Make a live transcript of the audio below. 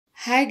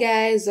Hi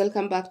guys,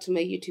 welcome back to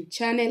my YouTube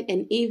channel,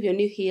 and if you're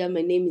new here,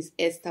 my name is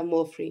Esther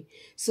Mofrey.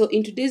 So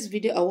in today's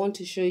video, I want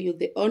to show you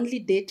the only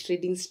day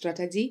trading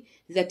strategy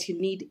that you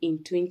need in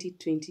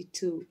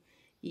 2022.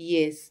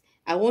 Yes,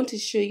 I want to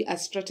show you a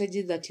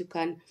strategy that you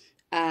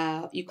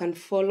can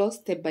follow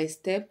step by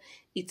step.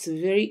 It's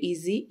very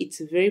easy,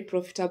 it's very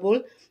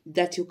profitable,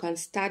 that you can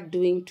start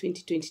doing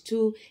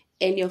 2022,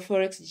 and your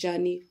forex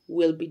journey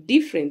will be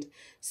different.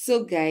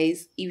 So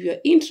guys, if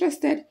you're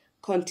interested,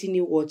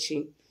 continue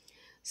watching.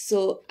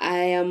 So I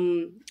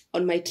am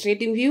on my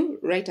trading view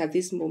right at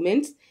this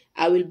moment.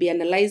 I will be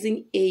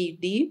analyzing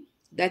AUD,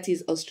 that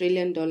is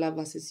Australian dollar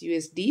versus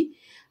USD.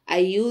 I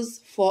use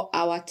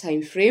 4-hour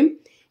time frame,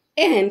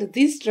 and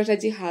this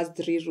strategy has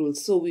 3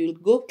 rules. So we will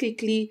go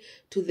quickly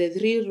to the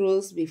 3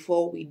 rules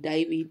before we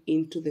dive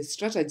into the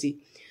strategy.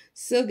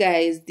 So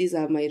guys, these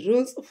are my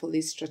rules for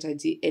this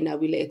strategy, and I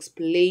will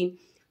explain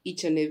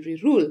each and every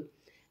rule.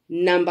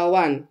 Number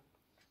 1,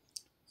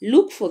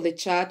 look for the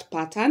chart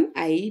pattern,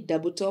 i.e.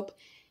 double top,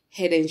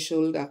 head and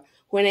shoulder.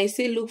 When I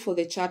say look for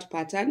the chart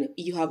pattern,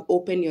 you have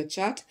opened your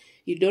chart,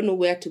 you don't know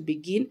where to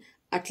begin.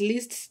 At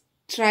least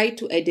try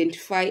to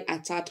identify a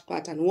chart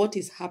pattern. What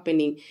is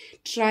happening?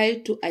 Try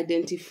to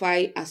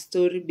identify a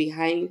story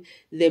behind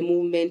the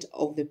movement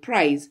of the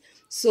price.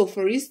 So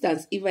for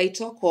instance, if I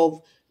talk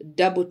of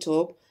double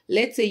top,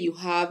 let's say you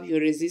have your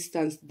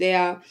resistance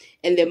there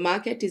and the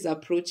market is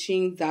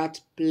approaching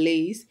that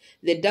place.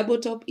 The double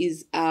top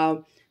is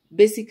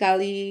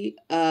basically,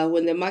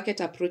 when the market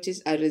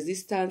approaches a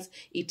resistance,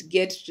 it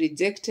gets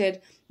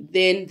rejected,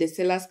 then the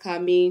sellers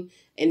come in,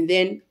 and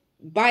then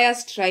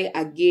buyers try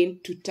again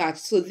to touch.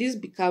 So this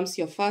becomes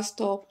your first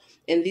top,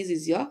 and this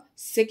is your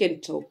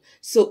second top.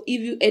 So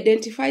if you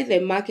identify the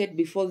market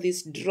before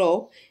this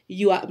drop,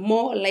 you are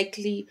more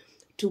likely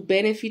to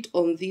benefit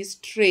on this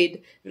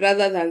trade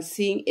rather than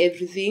seeing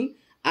everything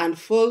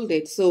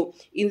unfolded. So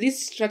in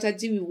this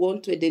strategy, we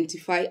want to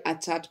identify a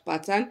chart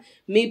pattern.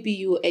 Maybe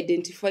you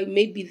identify,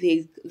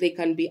 maybe they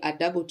can be a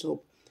double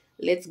top.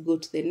 Let's go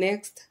to the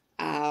next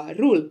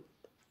rule.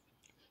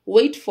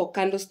 Wait for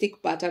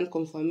candlestick pattern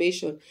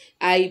confirmation,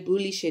 i.e.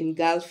 bullish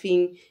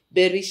engulfing,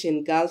 bearish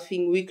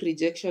engulfing, weak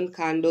rejection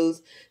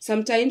candles.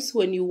 Sometimes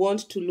when you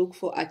want to look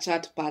for a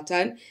chart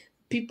pattern,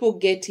 people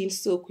get in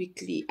so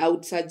quickly. I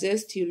would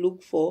suggest you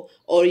look for,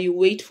 or you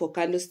wait for,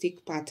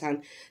 candlestick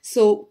pattern.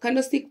 So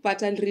candlestick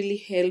pattern really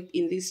help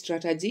in this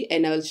strategy,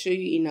 and I'll show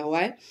you in a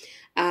while.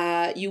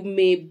 You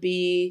may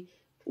be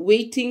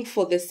waiting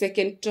for the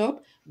second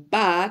top,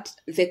 but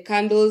the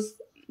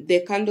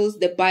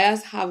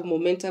buyers have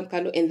momentum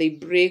candle and they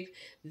break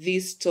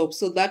this top.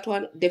 So that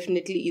one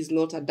definitely is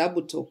not a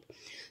double top.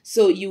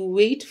 So you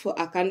wait for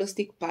a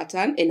candlestick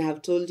pattern, and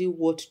I've told you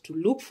what to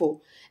look for.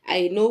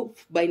 I know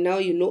by now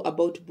you know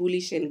about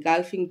bullish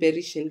engulfing,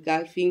 bearish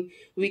engulfing,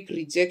 weak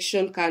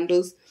rejection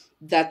candles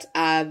that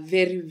are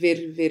very,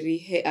 very,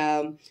 very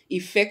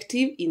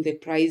effective in the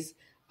price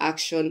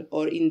action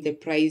or in the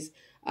price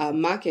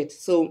market.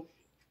 So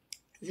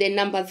the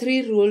number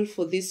 3 rule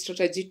for this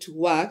strategy to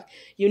work,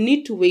 you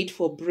need to wait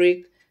for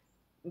wait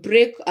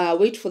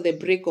for the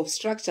break of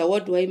structure.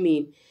 What do I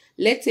mean?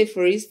 Let's say,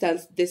 for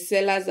instance, the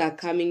sellers are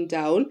coming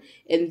down,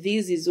 and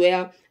this is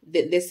where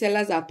the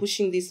sellers are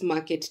pushing this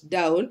market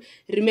down.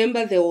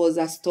 Remember, there was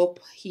a stop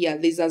here.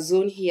 There's a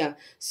zone here.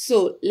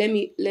 So let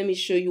me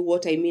show you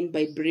what I mean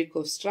by break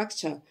of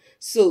structure.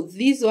 So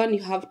this one,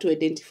 you have to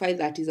identify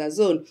that is a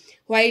zone.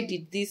 Why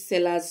did these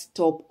sellers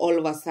stop all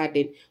of a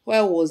sudden?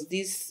 Where was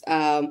this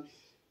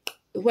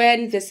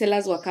when the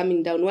sellers were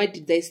coming down? Why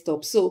did they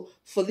stop? So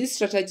for this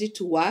strategy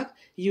to work,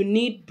 you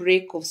need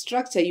break of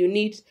structure. You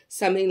need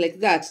something like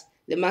that,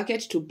 the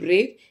market to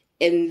break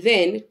and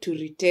then to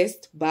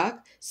retest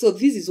back. So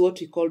this is what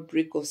we call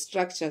break of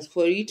structures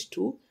for it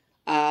to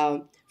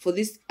for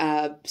this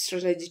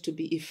strategy to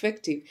be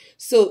effective.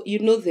 So you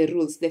know the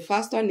rules. The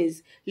first one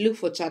is look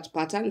for chart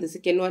pattern. The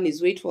second one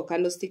is wait for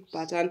candlestick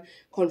pattern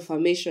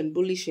confirmation,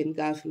 bullish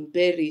engulfing,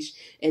 bearish,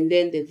 and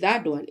then the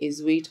third one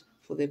is wait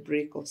for the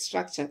break of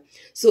structure.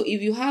 So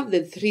if you have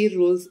the 3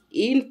 rules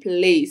in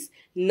place,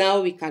 now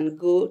we can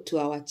go to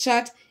our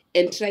chart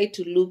and try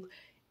to look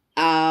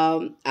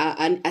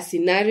a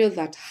scenario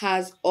that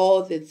has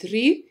all the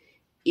 3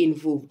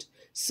 involved.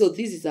 So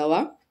this is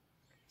our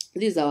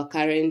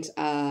current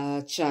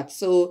chart.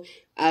 So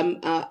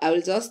I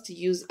will just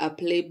use a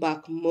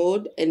playback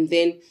mode, and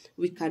then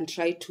we can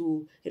try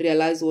to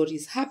realize what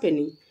is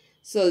happening.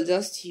 So I'll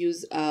just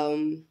use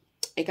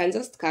I can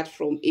just cut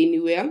from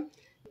anywhere.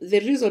 The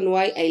reason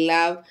why I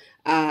love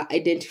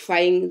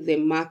identifying the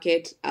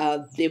market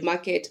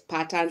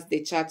patterns,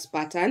 the charts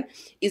pattern,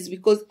 is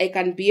because I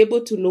can be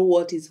able to know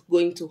what is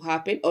going to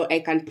happen, or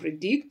I can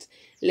predict.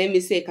 Let me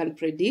say I can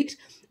predict,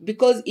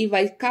 because if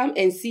I come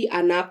and see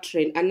an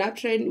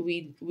uptrend,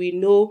 we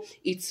know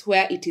it's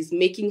where it is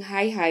making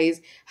high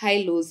highs,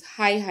 high lows,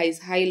 high highs,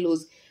 high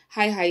lows,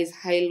 high highs,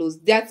 high lows.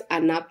 That's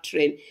an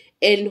uptrend.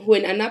 And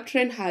when an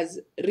uptrend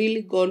has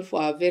really gone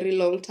for a very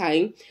long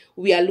time,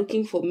 we are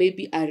looking for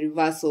maybe a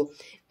reversal.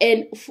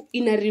 And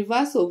in a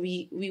reversal,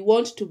 we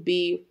want to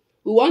be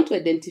we want to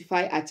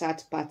identify a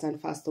chart pattern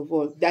first of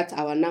all. That's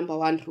our number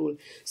one rule.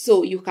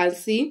 So you can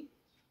see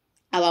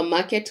our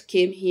market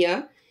came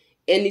here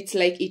and it's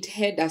like it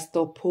had a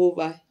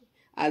stopover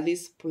at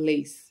this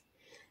place.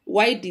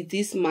 Why did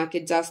this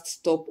market just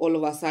stop all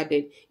of a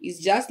sudden? It's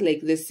just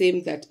like the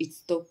same that it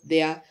stopped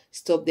there.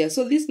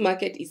 So this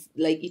market is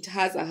like, it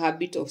has a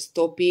habit of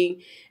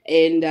stopping,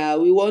 and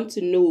we want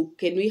to know,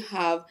 can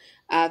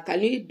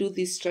we do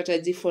this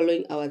strategy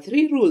following our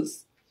 3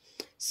 rules?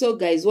 So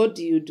guys, what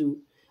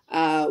do?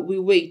 We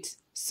wait.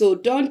 So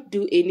don't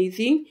do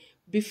anything.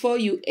 Before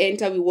you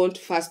enter, we want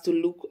first to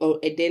look or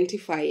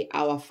identify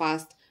our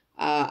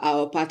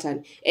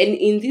pattern. And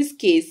in this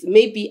case,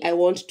 maybe I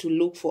want to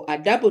look for a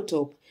double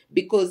top,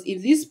 because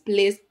if this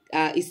place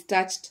is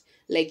touched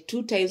like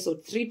 2 times or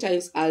 3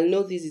 times, I'll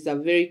know this is a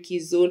very key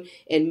zone,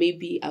 and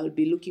maybe I'll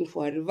be looking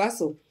for a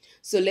reversal.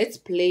 So let's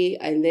play,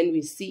 and then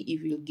we see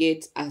if we'll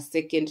get a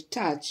second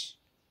touch.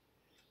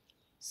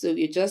 So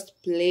we're just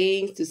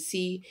playing to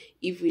see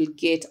if we'll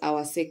get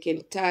our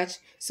second touch.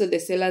 So the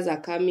sellers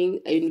are coming,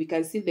 and we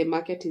can see the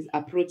market is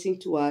approaching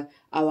to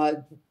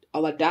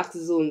our dark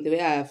zone, the way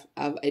I've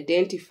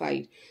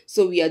identified.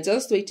 So we are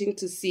just waiting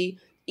to see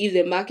if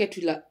the market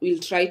will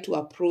try to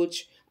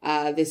approach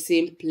the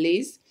same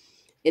place,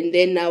 and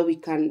then now we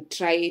can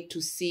try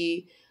to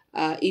see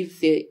if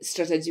the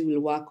strategy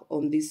will work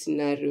on this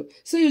scenario.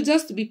 So you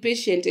just be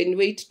patient and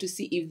wait to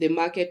see if the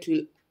market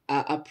will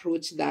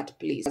approach that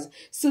place.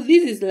 So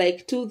this is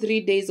like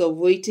 2-3 days of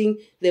waiting.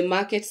 The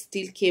market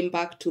still came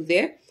back to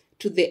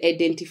the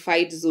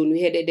identified zone.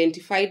 We had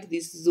identified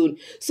this zone.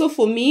 So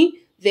for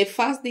me, the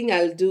first thing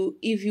I'll do,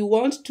 if you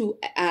want to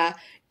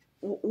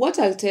what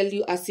I'll tell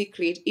you a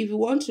secret, if you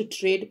want to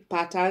trade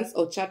patterns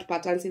or chart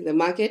patterns in the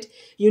market,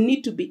 you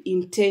need to be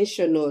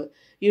intentional.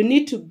 You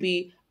need to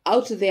be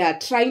out there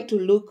trying to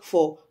look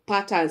for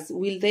patterns.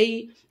 Will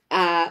they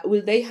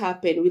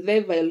happen? Will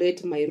they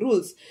violate my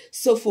rules?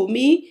 So for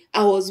me,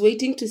 I was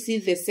waiting to see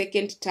the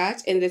second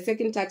touch, and the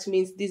second touch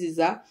means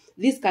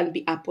this can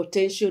be a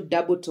potential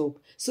double top.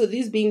 So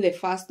this being the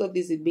first top,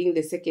 this is being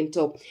the second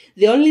top.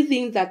 The only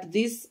thing that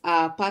this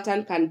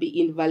pattern can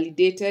be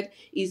invalidated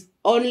is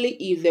only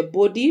if the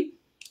body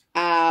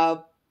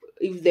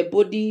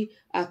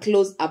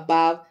close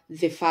above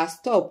the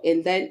first top,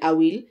 and then I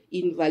will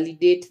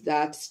invalidate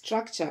that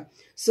structure.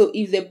 So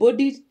if the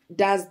body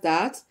does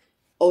that,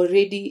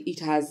 already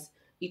it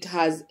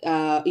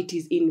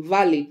is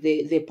invalid.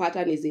 The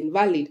pattern is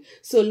invalid.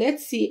 So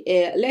let's see.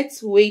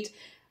 Let's wait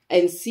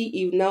and see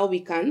if now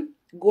we can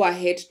go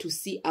ahead to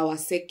see our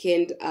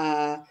second.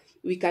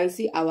 We can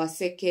see our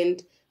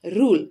second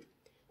rule.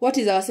 What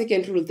is our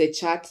second rule? The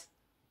chart,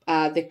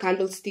 the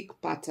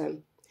candlestick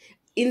pattern.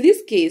 In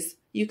this case,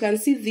 you can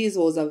see this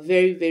was a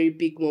very, very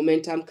big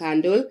momentum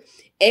candle,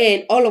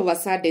 and all of a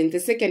sudden the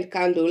second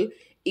candle,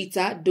 it's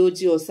a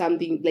doji or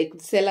something, like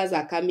sellers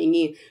are coming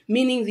in,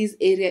 meaning this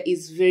area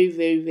is very,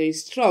 very, very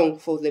strong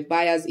for the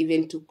buyers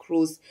even to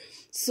cross.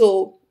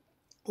 So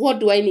what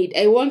do I need?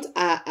 I want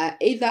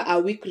either a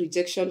weak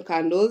rejection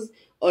candles,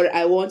 or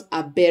I want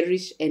a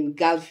bearish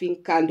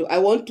engulfing candle. I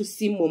want to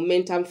see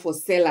momentum for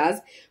sellers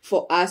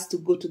for us to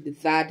go to the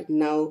third,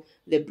 now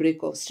the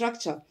break of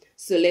structure.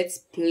 So let's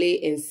play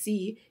and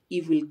see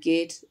if we'll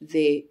get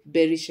the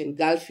bearish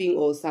engulfing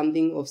or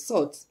something of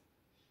sorts.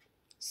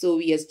 So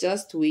we are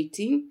just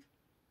waiting,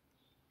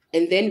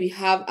 and then we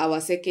have our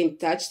second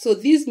touch. So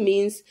this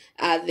means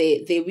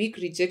the weak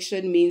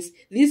rejection means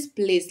this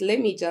place.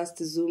 Let me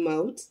just zoom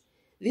out.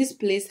 This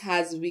place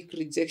has weak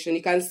rejection.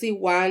 You can see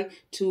 1,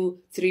 2,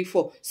 3,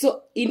 4.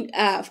 So in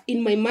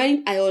my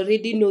mind, I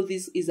already know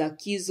this is a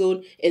key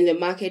zone, and the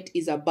market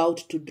is about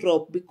to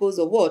drop because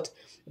of what?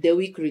 The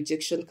weak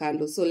rejection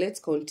candle. So let's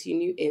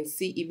continue and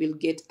see if we'll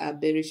get a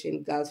bearish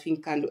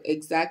engulfing candle.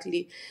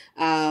 Exactly.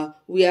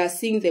 We are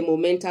seeing the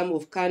momentum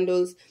of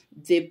candles.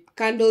 The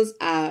candles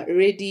are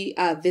ready.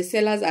 The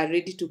sellers are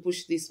ready to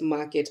push this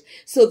market.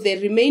 So the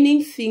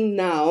remaining thing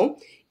now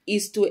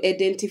is to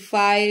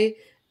identify.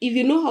 If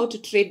you know how to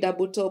trade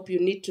double top, you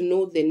need to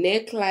know the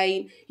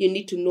neckline. You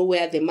need to know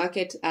where the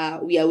market,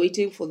 we are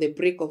waiting for the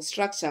break of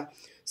structure.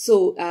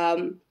 So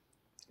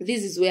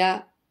this is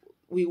where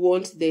we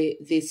want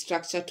the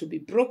structure to be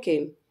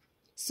broken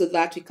so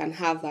that we can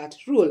have that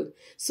rule.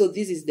 So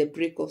this is the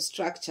break of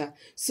structure.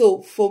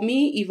 So for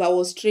me, if I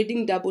was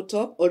trading double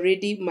top,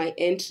 already my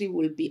entry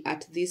will be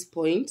at this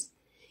point.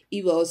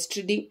 If I was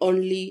trading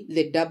only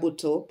the double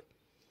top,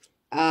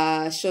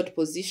 short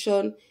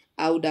position,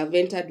 I would have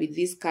entered with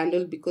this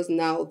candle because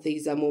now there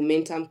is a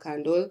momentum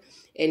candle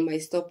and my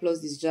stop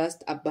loss is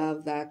just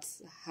above that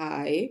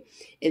high.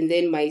 And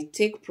then my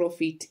take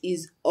profit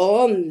is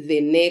on the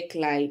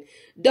neckline.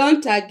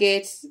 Don't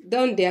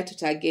dare to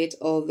target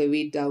all the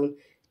way down.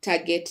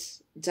 Target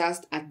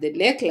just at the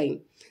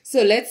neckline.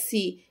 So let's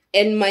see.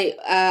 And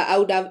I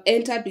would have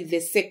entered with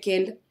the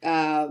second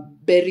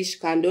bearish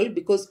candle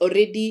because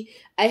already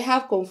I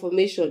have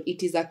confirmation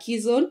it is a key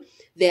zone.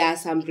 There are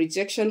some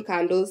rejection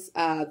candles,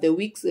 the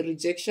week's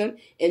rejection,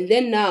 and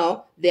then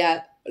now there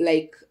are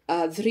like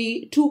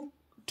two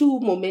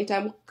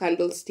momentum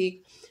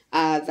candlestick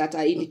that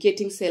are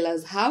indicating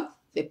sellers have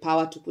the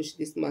power to push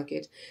this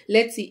market.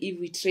 Let's see if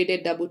we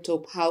traded double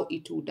top, how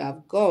it would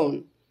have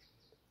gone.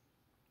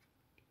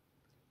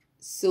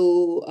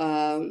 So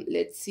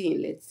let's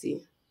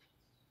see.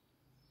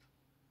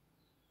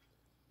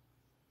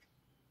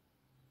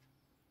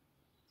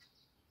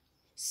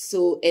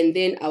 So, and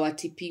then our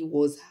TP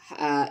was,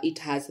 it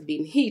has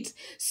been hit.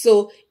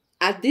 So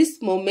at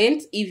this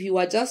moment, if you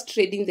are just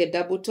trading the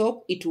double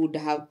top, it would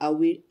have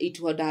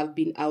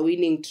been a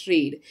winning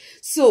trade.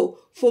 So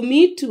for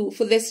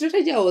the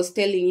strategy I was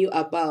telling you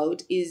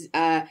about is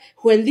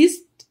when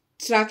this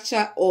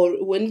structure,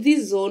 or when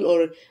this zone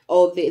or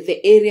the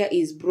area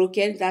is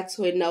broken, that's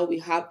when now we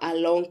have a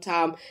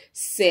long-term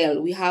sell,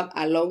 we have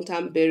a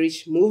long-term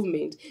bearish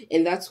movement,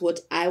 and that's what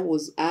I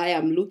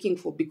am looking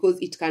for, because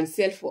it can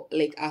sell for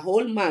like a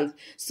whole month.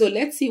 So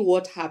let's see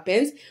what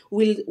happens.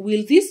 Will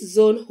this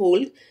zone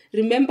hold?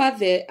 Remember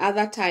the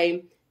other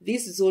time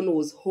this zone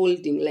was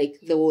holding, like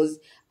there was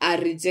a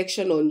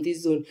rejection on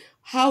this zone.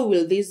 How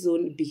will this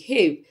zone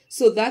behave?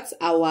 So that's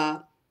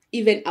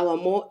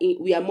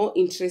we are more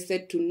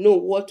interested to know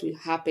what will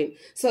happen.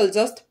 So I'll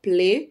just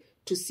play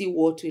to see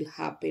what will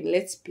happen.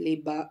 Let's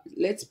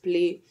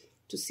play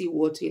to see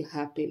what will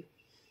happen.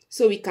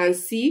 So we can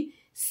see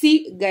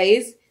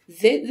guys,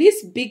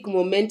 this big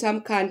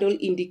momentum candle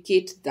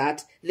indicates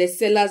that the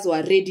sellers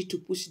were ready to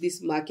push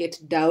this market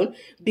down,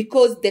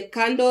 because the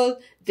candle,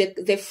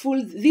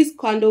 this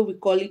candle, we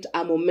call it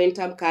a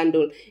momentum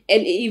candle.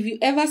 And if you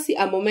ever see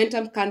a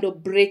momentum candle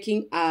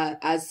breaking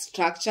a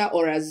structure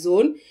or a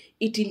zone,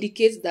 it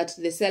indicates that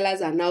the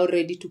sellers are now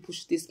ready to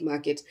push this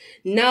market.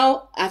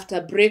 Now, after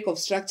break of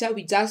structure,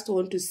 we just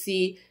want to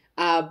see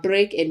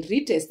break and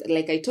retest.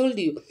 Like I told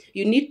you,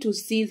 you need to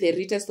see the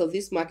retest of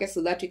this market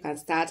so that you can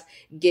start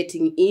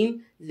getting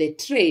in the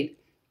trade.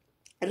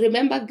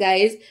 Remember,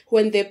 guys,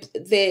 when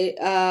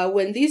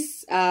when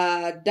this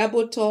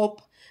double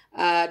top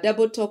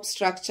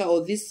structure,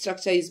 or this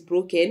structure is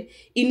broken,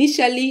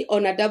 initially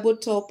on a double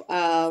top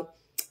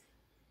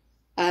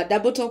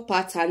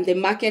pattern, the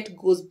market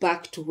goes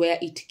back to where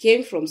it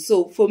came from.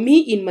 So for me,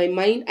 in my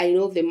mind, I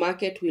know the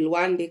market will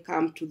one day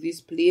come to this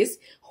place.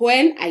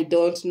 When, I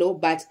don't know,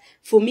 but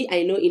for me,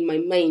 I know in my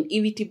mind,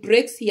 if it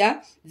breaks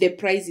here, the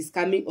price is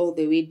coming all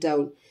the way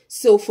down.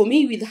 So for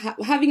me, with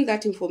having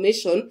that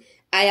information,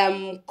 I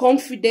am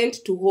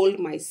confident to hold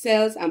my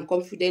sales. I'm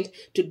confident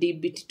to be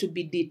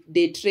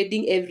day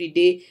trading every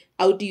day.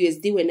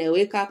 AUD/USD, when I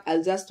wake up,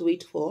 I'll just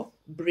wait for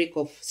break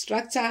of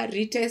structure,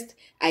 retest,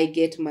 I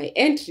get my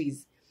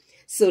entries.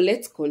 So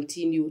let's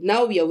continue.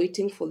 Now we are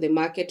waiting for the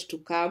market to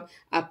come,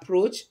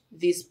 approach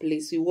this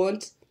place. We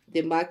want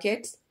the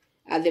market,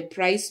 the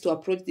price to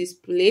approach this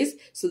place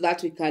so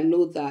that we can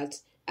know that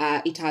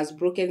it has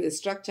broken the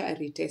structure and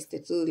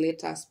retested. So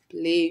let us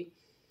play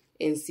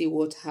and see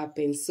what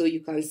happens. So you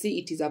can see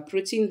it is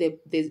approaching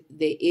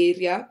the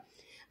area.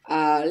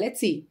 Let's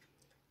see.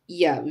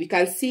 Yeah, we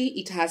can see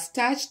it has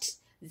touched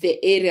the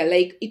area,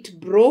 like it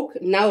broke,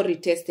 now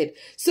retested.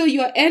 So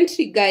your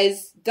entry,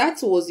 guys, that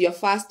was your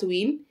first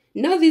win.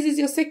 Now this is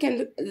your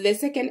the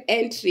second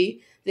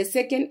entry. The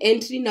second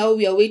entry, now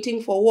we are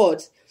waiting for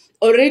what?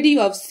 Already you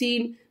have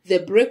seen the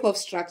break of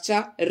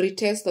structure,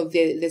 retest of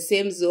the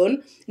same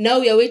zone. Now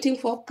we are waiting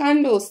for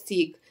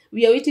candlestick.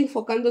 We are waiting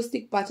for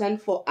candlestick pattern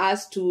for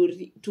us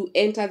to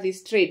enter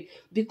this trade,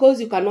 because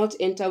you cannot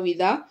enter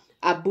with a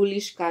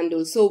bullish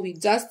candle. So we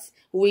just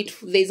wait.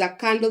 There's a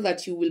candle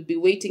that you will be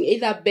waiting,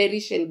 either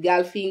bearish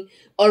engulfing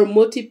or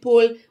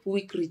multiple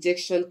weak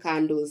rejection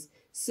candles.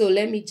 So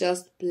let me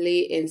just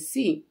play and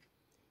see.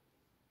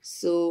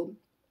 So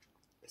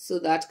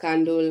that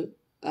candle,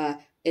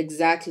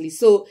 exactly.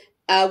 So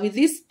with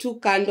these two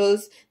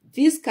candles,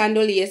 this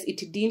candle, yes,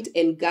 it didn't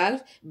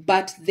engulf,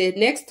 but the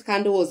next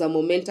candle was a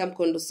momentum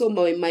candle. So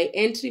my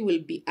entry will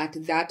be at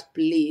that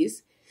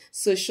place.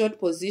 So short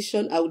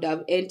position, I would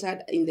have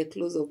entered in the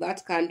close of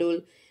that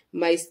candle.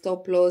 My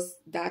stop loss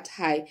that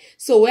high.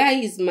 So where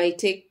is my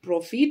take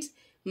profit?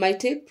 My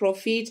take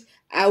profit,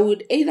 I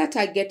would either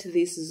target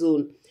this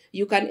zone.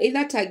 You can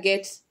either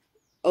target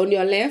on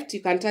your left,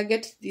 you can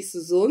target these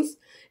zones.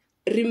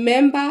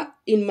 Remember,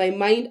 in my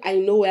mind, I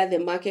know where the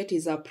market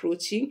is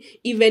approaching.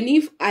 Even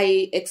if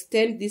I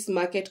extend this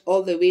market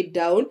all the way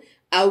down,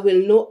 I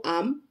will know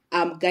I'm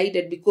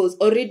guided, because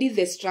already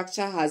the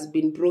structure has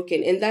been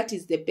broken, and that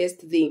is the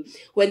best thing.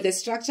 When the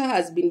structure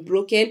has been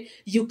broken,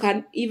 you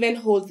can even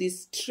hold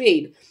this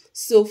trade.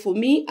 So for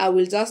me, I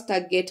will just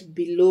target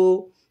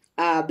below,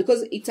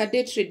 because it's a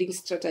day trading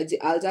strategy,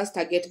 I'll just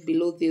target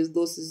below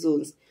those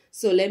zones.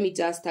 So let me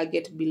just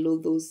target below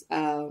those,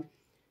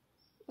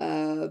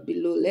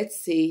 below, let's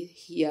say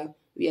here,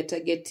 we are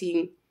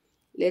targeting,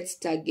 let's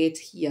target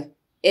here.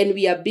 And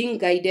we are being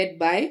guided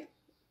by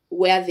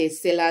where the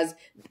sellers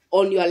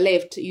on your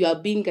left, you are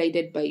being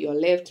guided by your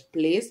left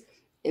place.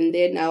 And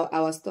then now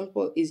our stop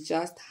loss is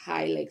just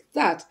high like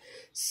that.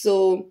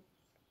 So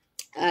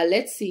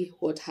let's see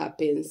what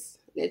happens.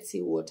 Let's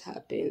see what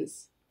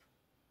happens.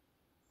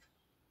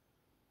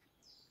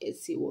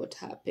 Let's see what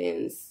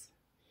happens.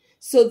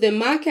 So the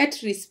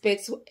market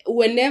respects,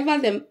 whenever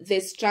the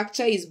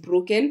structure is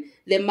broken,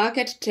 the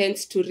market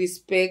tends to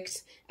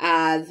respect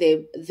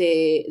the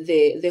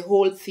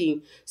whole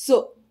thing.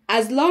 So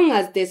as long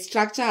as the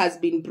structure has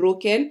been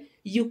broken,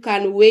 you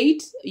can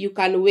wait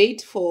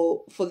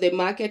for the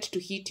market to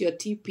hit your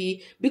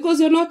TP, because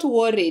you're not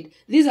worried.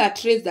 These are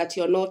trades that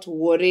you're not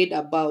worried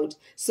about.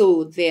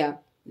 So there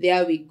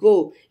we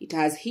go. It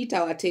has hit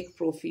our take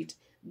profit.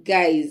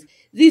 Guys,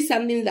 this is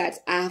something that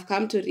I have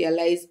come to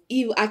realize.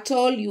 If at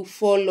all you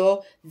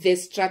follow the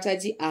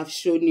strategy I've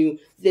shown you,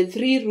 the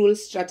 3-rule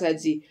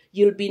strategy,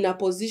 you'll be in a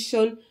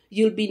position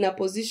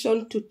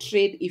to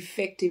trade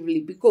effectively,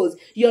 because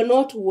you're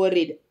not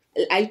worried.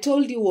 I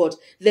told you what,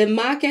 the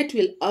market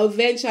will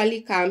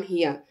eventually come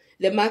here.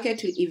 The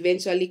market will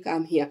eventually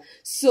come here.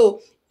 So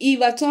if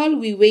at all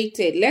we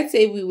waited, let's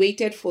say we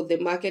waited for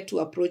the market to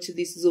approach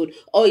this zone,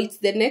 or it's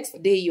the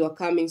next day you are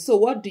coming. So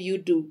what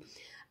do?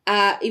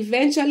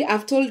 Eventually,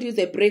 I've told you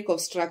the break of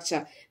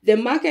structure. The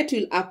market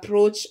will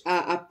approach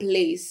a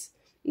place.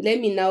 Let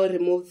me now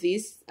remove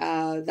this.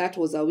 That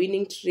was a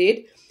winning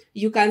trade.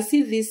 You can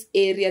see this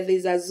area.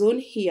 There's a zone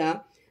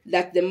here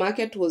that the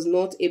market was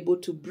not able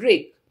to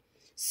break.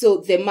 So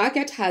the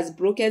market has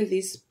broken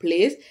this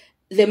place.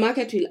 The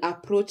market will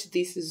approach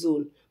this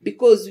zone,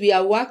 because we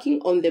are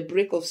working on the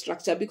break of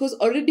structure, because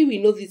already we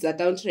know this is a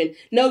downtrend.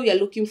 Now we are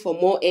looking for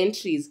more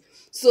entries.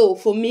 So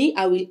for me,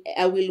 I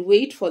will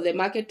wait for the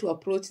market to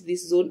approach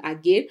this zone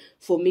again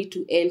for me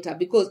to enter,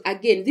 because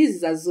again, this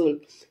is a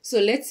zone. So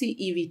let's see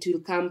if it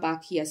will come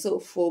back here. So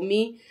for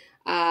me,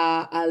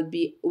 I'll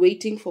be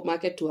waiting for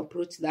market to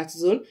approach that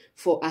zone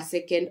for a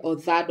second or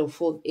third or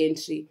fourth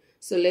entry.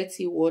 So let's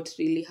see what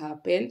really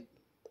happened.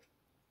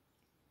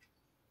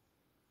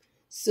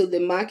 So the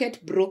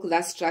market broke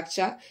that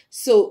structure.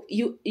 So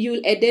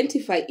you'll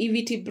identify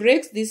if it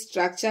breaks this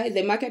structure,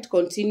 the market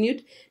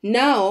continued.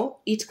 Now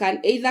it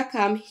can either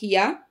come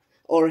here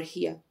or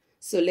here.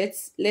 So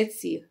let's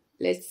see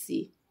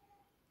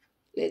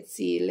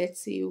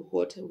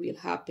what will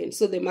happen.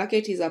 So the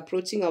market is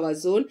approaching our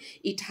zone.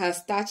 It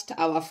has touched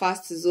our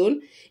first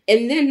zone,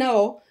 and then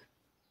now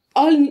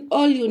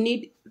all you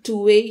need to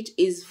wait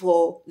is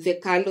for the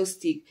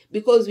candlestick,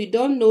 because we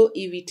don't know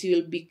if it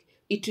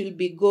will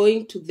be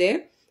going to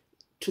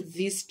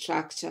this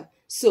structure.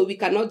 So we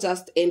cannot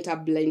just enter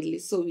blindly.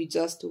 So we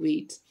just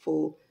wait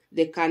for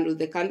the candle.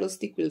 The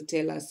candlestick will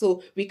tell us.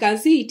 So we can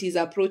see it is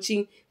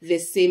approaching the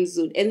same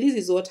zone. And this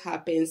is what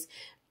happens.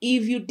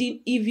 If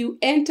you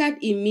entered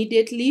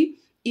immediately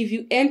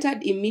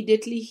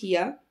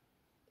here,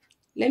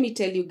 let me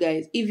tell you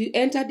guys, if you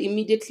entered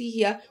immediately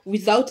here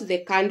without the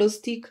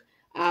candlestick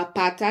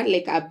pattern,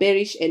 like a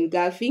bearish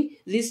engulfing,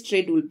 this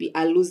trade will be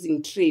a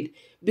losing trade,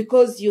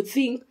 because you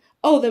think,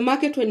 oh, the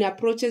market, when it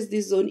approaches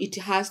this zone, it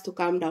has to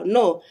come down.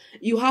 No,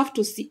 you have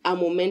to see a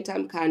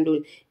momentum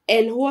candle.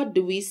 And what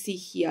do we see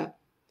here?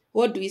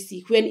 What do we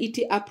see? When it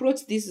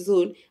approached this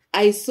zone,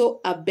 I saw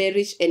a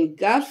bearish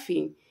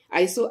engulfing.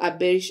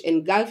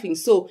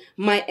 So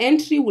my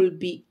entry will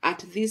be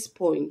at this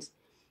point.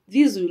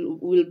 This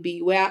will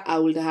be where I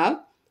would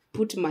have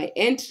put my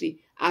entry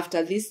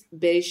after this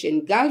bearish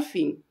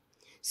engulfing.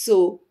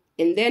 So,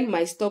 and then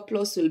my stop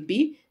loss will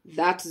be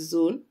that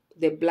zone,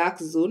 the black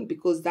zone,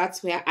 because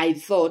that's where I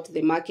thought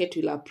the market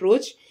will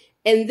approach.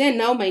 And then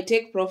now my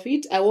take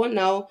profit, I want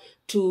now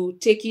to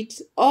take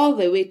it all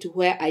the way to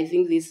where I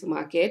think this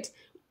market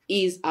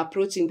is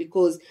approaching,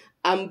 because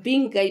I'm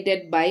being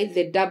guided by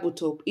the double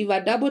top. If a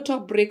double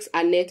top breaks a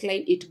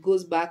neckline, it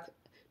goes back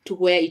to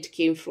where it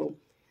came from.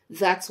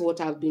 That's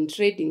what I've been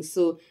trading.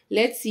 So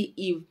let's see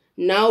if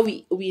now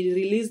we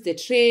release the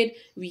trade.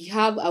 We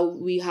have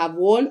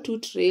won 2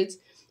 trades.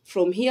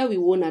 From here, we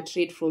won a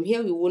trade. From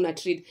here, we won a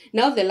trade.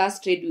 Now, the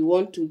last trade, we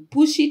want to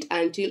push it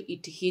until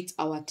it hits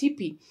our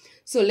TP.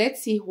 So,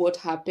 let's see what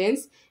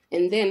happens.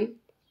 And then,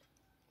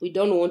 we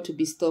don't want to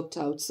be stopped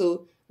out.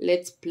 So,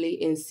 let's play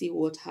and see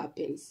what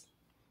happens.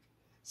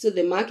 So,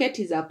 the market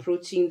is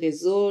approaching the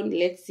zone.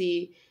 Let's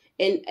see.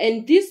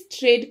 And this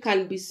trade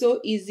can be so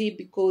easy,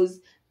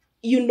 because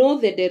you know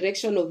the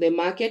direction of the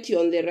market. You're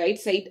on the right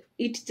side.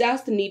 It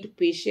just needs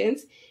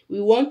patience. We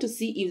want to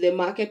see if the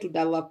market would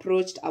have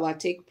approached our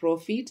take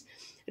profit.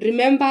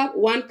 Remember,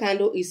 one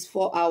candle is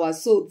 4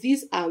 hours. So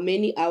these are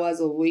many hours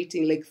of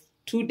waiting, like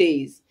 2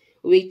 days,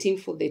 waiting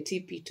for the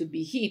TP to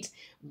be hit.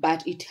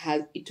 But it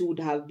would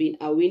have been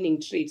a winning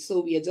trade.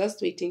 So we are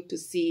just waiting to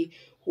see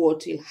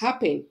what will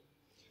happen.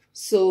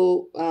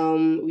 So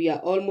we are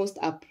almost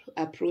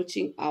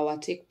approaching our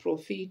take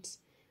profit.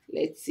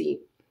 Let's see.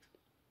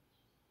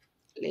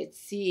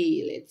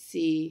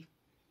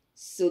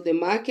 So the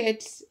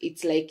market,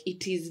 it's like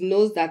it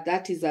knows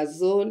that is a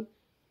zone.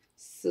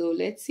 So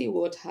let's see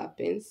what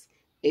happens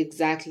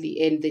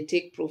exactly. And the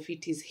take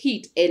profit is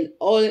hit, and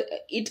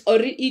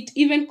it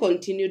even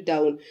continued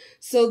down.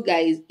 So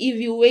guys, if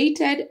you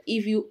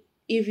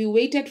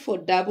waited for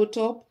double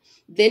top,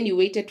 then you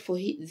waited for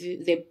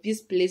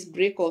this place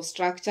break of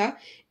structure,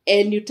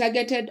 and you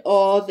targeted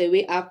all the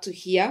way up to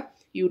here,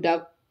 you would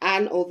have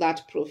earned all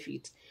that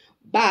profit.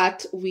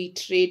 but we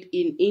trade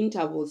in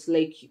intervals,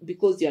 like,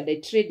 because you're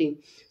day trading.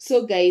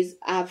 So guys,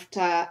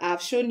 after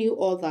I've shown you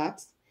all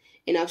that,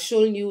 and I've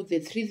shown you the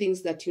 3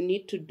 things that you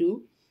need to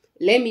do,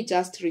 let me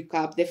just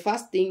recap. The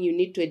first thing you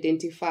need to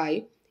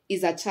identify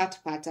is a chart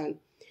pattern.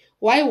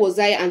 Why was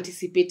I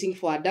anticipating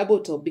for a double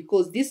top?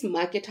 Because this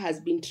market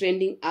has been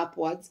trending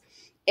upwards,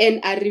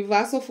 and a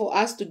reversal, for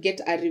us to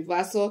get a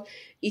reversal,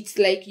 it's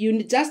like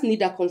you just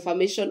need a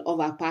confirmation of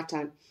a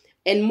pattern.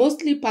 And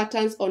mostly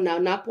patterns on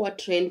an upward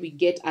trend, we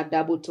get a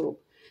double top.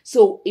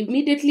 So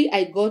immediately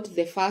I got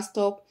the first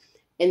top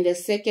and the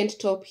second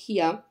top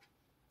here.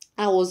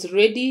 I was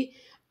ready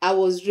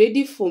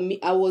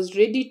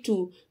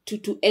to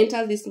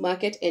enter this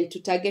market and to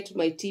target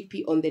my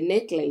TP on the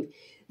neckline.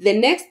 The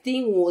next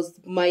thing was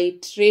my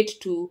trade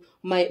to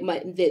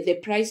the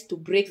price to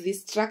break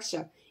this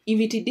structure. If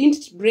it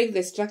didn't break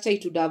the structure,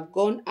 it would have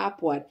gone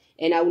upward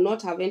and I would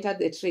not have entered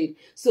the trade.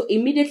 So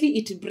immediately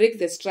it breaks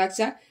the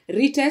structure,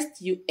 retest,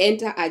 you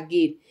enter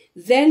again.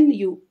 Then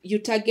you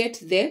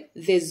target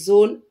the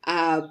zone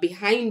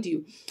behind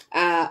you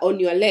on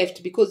your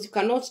left, because you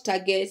cannot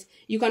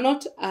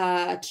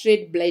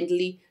trade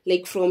blindly,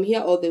 like from here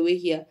all the way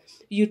here.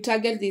 You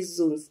target these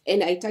zones,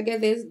 and I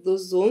target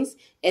those zones,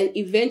 and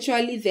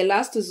eventually the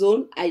last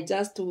zone, I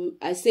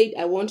said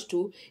I want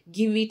to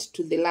give it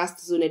to the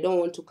last zone. I don't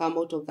want to come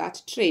out of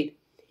that trade,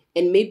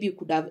 and maybe you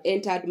could have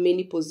entered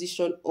many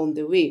positions on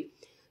the way.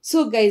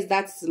 So guys,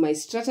 that's my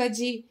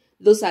strategy.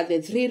 Those are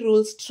the 3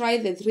 rules. Try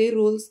the 3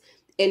 rules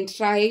and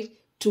try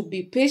to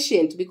be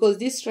patient, because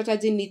this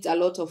strategy needs a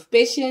lot of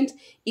patience.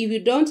 If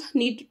you don't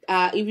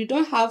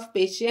have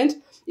patience,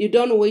 you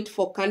don't wait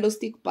for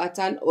candlestick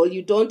pattern, or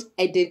you don't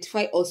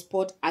identify or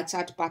spot a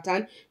chart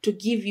pattern to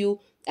give you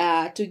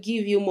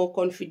more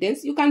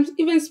confidence. You can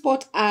even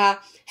spot a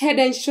head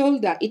and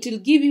shoulder. It will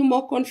give you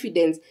more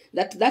confidence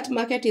that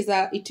market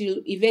it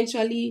will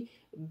eventually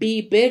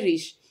be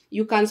bearish.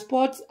 You can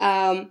spot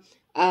cup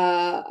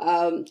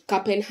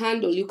and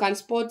handle. You can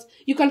spot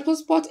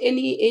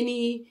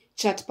any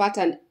chart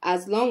pattern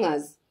as long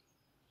as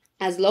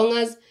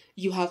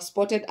you have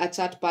spotted a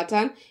chart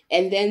pattern,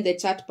 and then the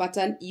chart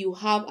pattern, you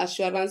have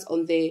assurance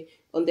on the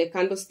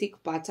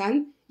candlestick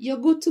pattern, you're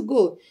good to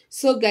go.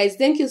 So guys,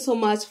 thank you so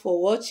much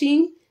for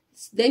watching.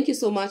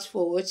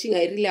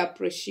 I really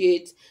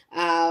appreciate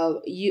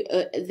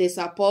the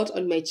support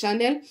on my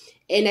channel,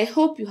 and I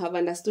hope you have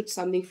understood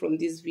something from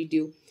this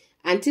video.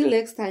 Until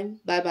next time,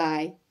 bye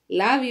bye.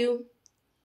 Love you.